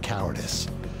prior cowardice,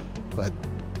 but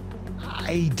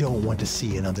I don't want to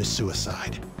see another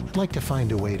suicide. I'd like to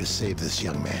find a way to save this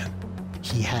young man.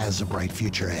 He has a bright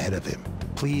future ahead of him.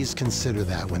 Please consider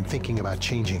that when thinking about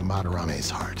changing Madarame's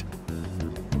heart.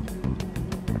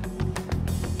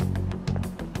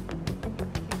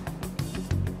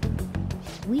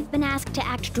 We've been asked to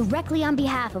act directly on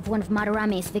behalf of one of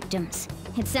Madarame's victims.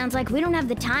 It sounds like we don't have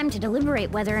the time to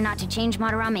deliberate whether or not to change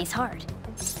Madarame's heart.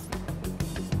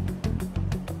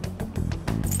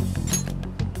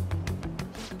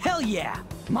 Hell yeah!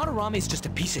 Madarame's just a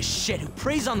piece of shit who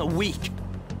preys on the weak.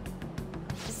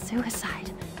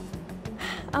 Suicide.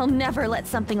 I'll never let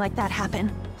something like that happen.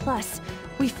 Plus,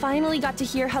 we finally got to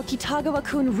hear how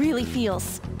Kitagawa-kun really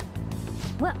feels.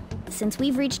 Well, since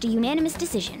we've reached a unanimous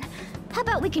decision, how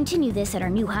about we continue this at our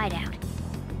new hideout?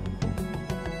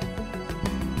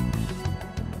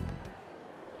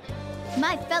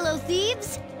 My fellow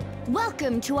thieves,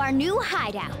 welcome to our new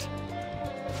hideout.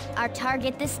 Our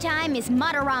target this time is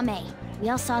Madarame. We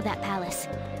all saw that palace.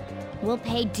 We'll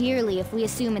pay dearly if we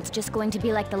assume it's just going to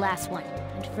be like the last one.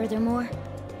 And furthermore,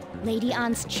 Lady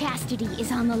Ann's chastity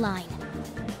is on the line.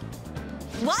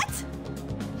 What?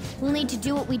 We'll need to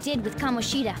do what we did with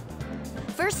Kamoshida.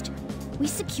 First, we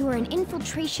secure an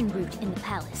infiltration route in the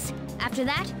palace. After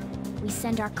that, we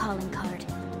send our calling card.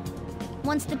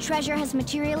 Once the treasure has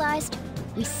materialized,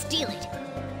 we steal it.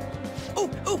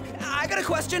 Oh, I got a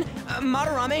question.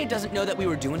 Madarame doesn't know that we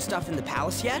were doing stuff in the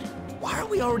palace yet? Why are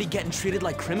we already getting treated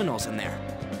like criminals in there?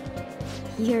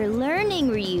 You're learning,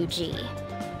 Ryuji.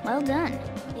 Well done.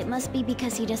 It must be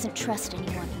because he doesn't trust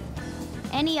anyone.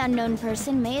 Any unknown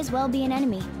person may as well be an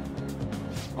enemy.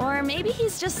 Or maybe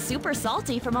he's just super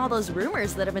salty from all those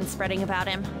rumors that have been spreading about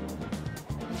him.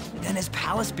 Then his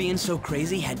palace being so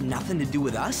crazy had nothing to do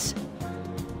with us?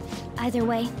 Either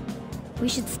way, we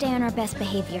should stay on our best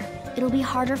behavior. It'll be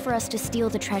harder for us to steal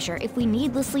the treasure if we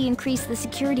needlessly increase the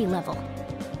security level.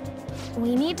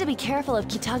 We need to be careful of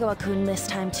Kitagawa-kun this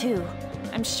time too.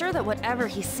 I'm sure that whatever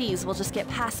he sees will just get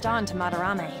passed on to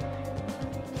Madarame.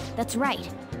 That's right.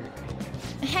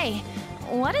 Hey,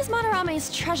 what is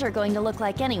Madarame's treasure going to look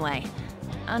like anyway?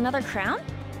 Another crown?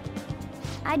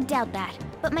 I doubt that,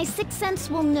 but my sixth sense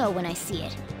will know when I see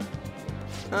it.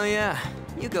 Oh yeah,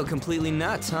 you go completely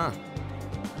nuts, huh?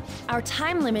 Our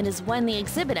time limit is when the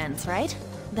exhibit ends, right?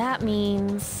 That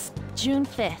means June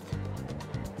 5th.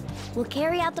 We'll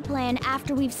carry out the plan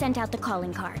after we've sent out the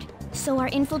calling card. So our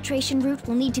infiltration route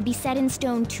will need to be set in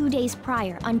stone 2 days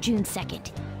prior on June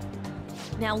 2nd.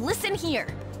 Now listen here.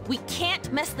 We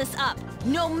can't mess this up,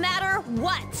 no matter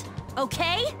what,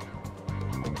 okay?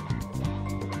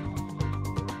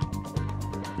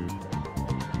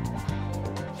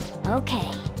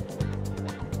 Okay.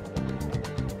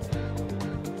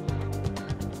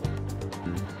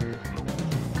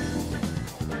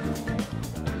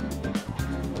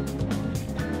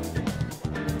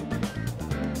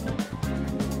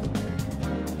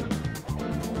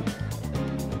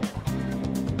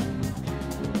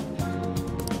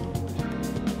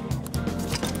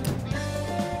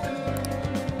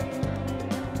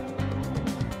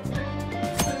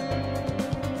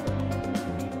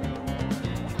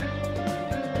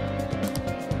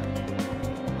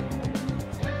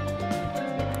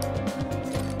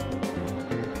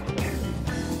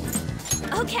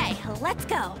 Okay, let's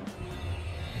go.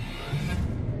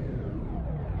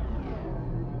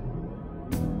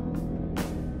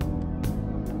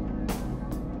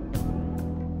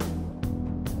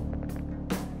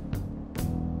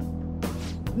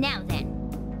 Now then.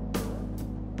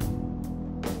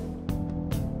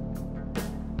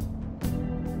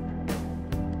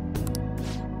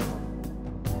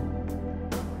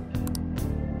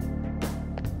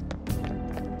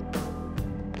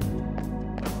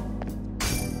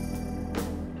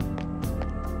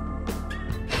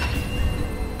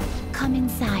 Come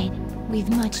inside. We've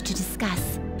much to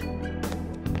discuss.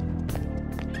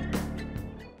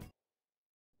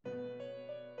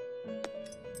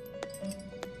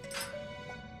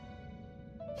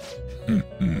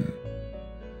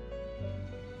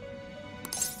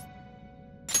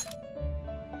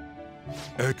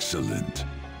 Excellent.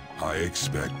 I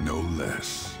expect no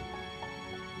less.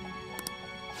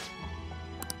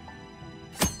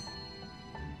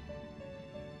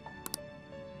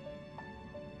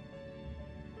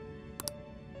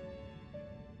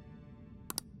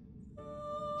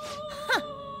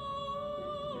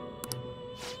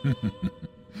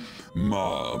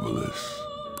 Marvelous.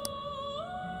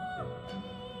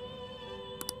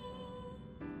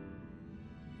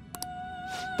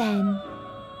 Then...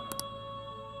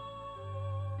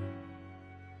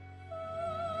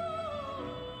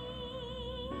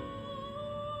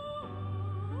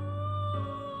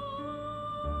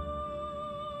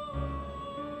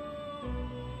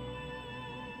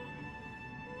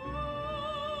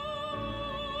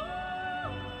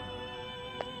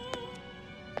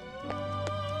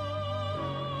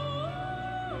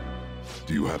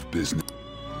 Do you have business?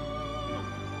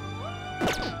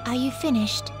 Are you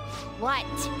finished? What?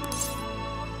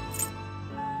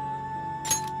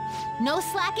 No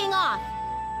slacking off!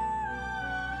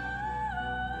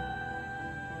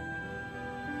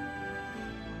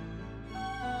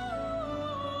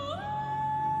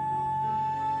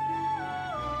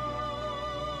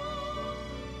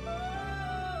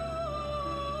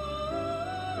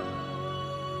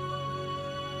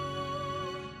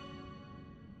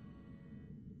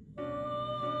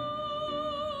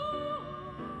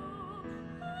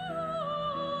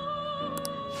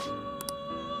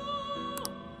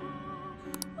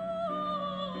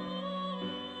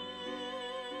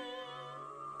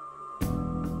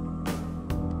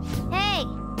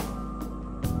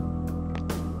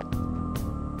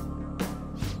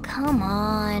 Come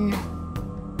on.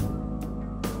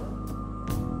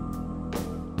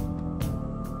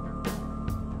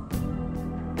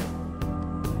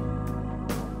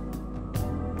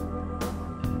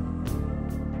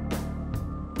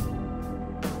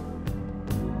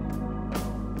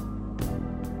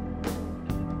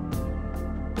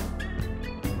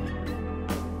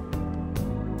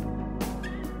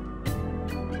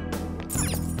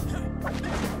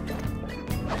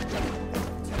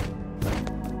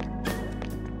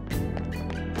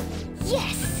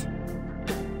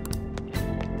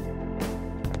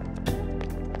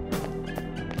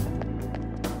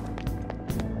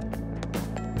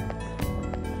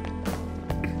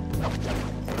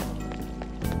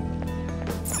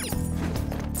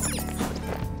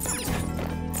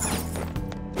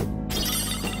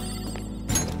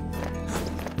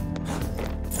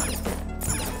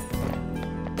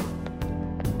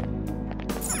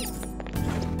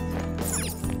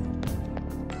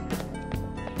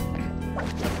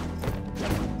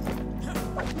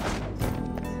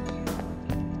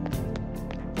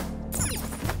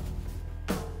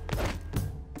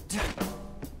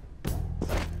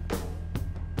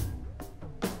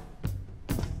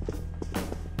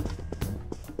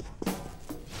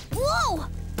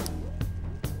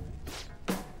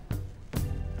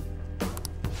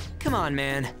 Come on,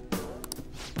 man.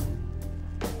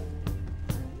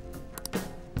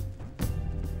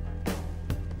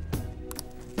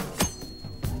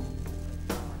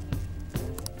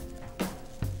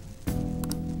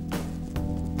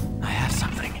 I have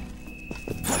something.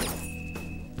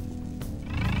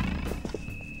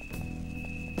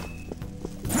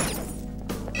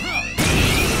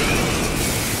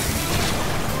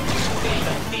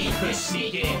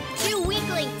 Two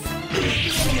weaklings!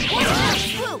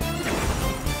 Whoa!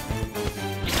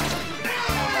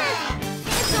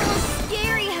 It's almost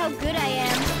scary how good I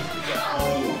am.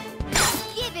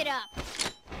 Give it up!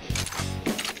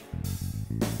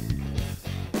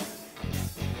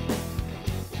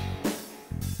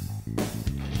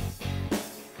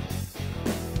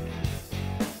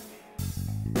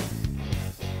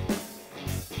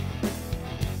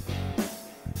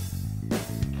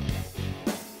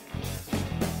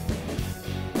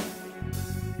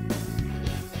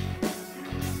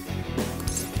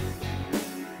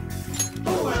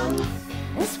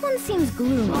 This one seems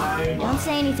gloomy. Don't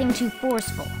say anything too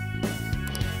forceful.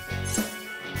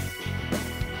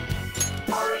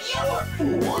 Are you a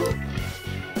fool?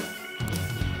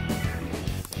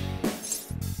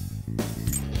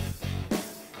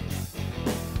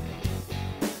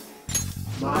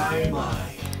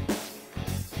 My.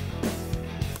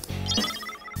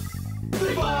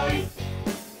 Goodbye.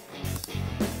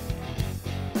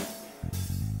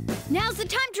 Now's the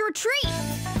time to retreat!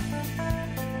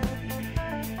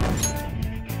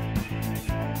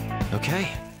 Okay.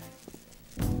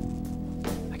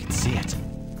 I can see it.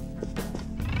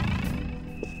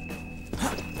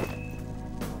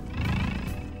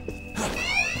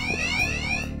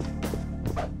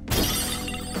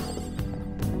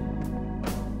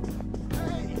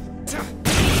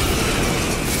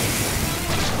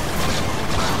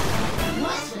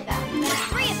 There's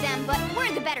three of them, but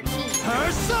we're the better team.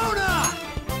 Persona!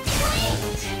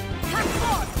 Come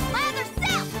forth! My other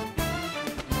self!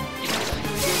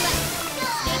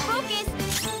 Stay focused!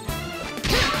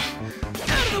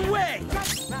 Out of the way!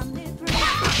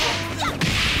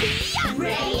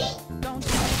 Ready?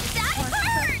 That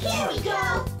hurt! Here we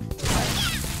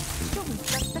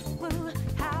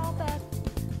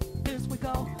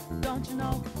go! Don't you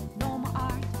know, no more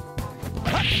art.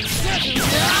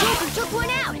 Joker took one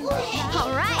out!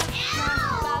 All right!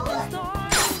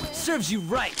 Serves you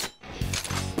right.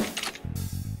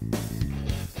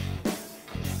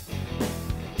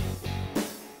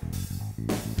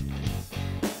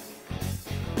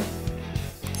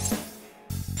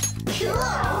 Cool!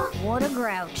 What a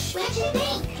grouch. What'd you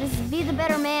think? Just be the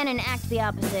better man and act the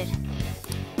opposite.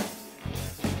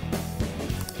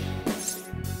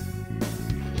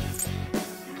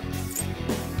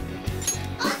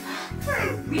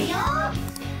 For real?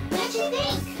 What'd you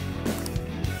think?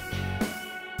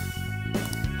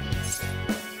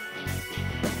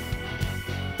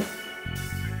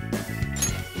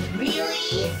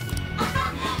 Really?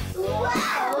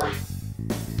 Wow!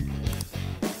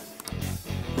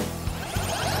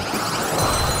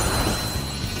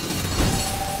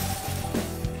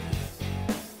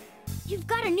 You've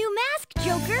got a new mask,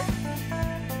 Joker!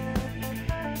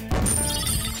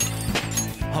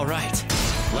 All right,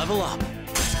 level up.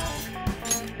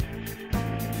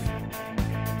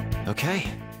 Okay.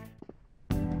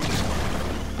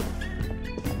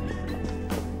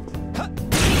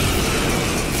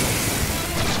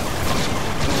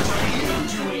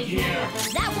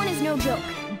 That one is no joke.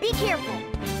 Be careful.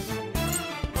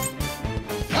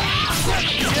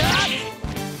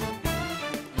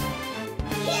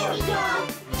 Here we go!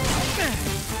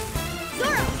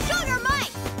 Zoro, show your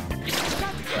might!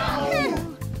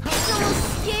 It's almost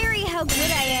scary how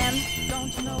good I am.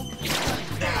 Don't you know?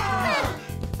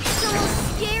 It's almost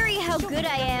scary how good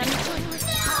I am.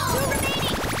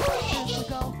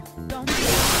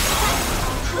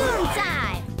 Boom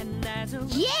time!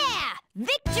 Yeah!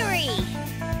 Victory!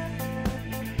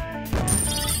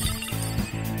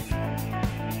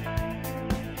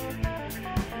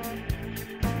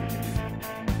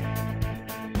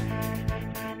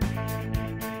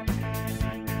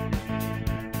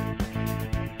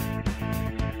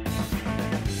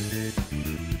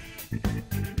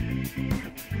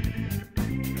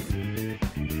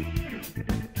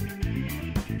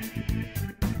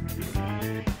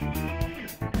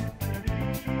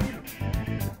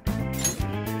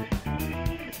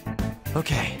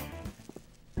 Okay,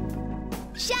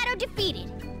 Shadow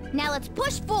defeated. Now let's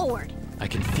push forward. I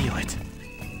can feel it.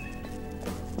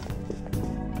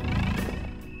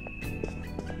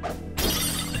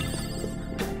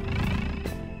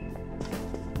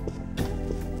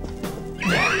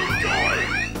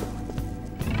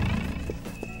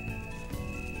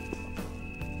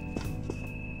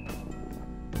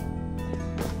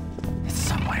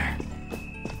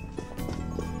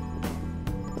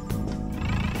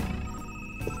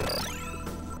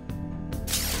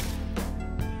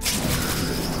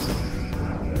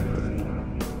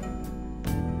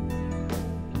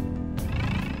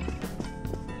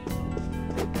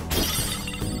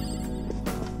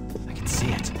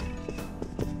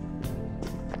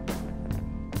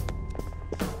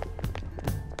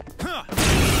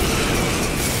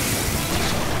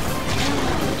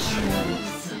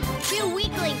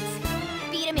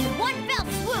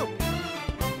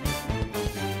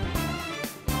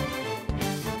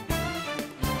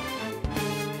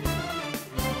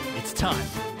 time.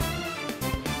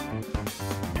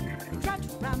 Try to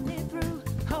run me through.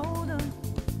 Hold on.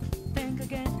 Think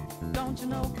again. Don't you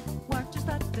know what you're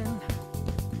starting?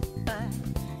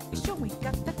 You sure we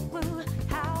got the clue?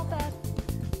 How bad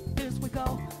this we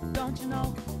go? Don't you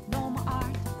know? No more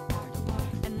art.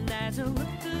 And as I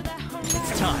look to the horizon,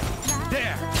 It's time.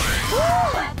 There.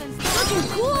 Looking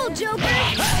cool, Joker!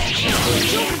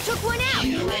 Joker took one out!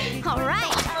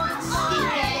 Alright!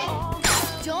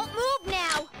 Don't move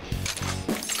now!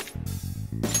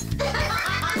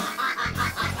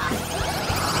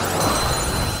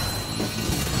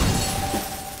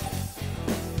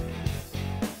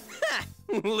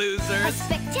 Losers. A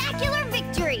spectacular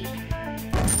victory!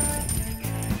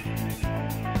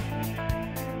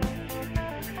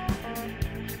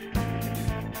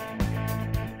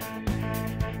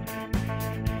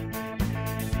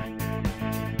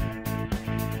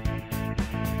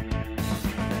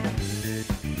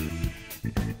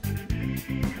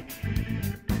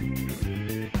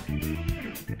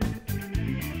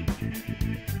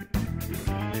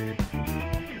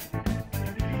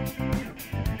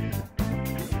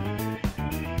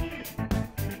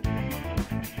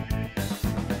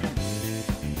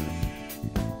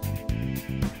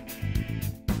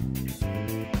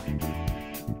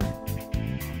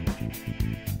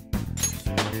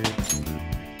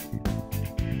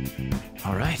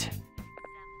 All right.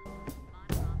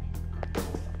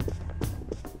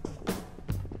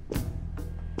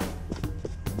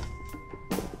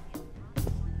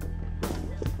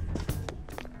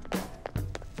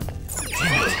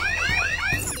 Damn it.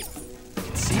 I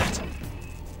can see it.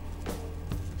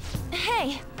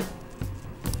 Hey,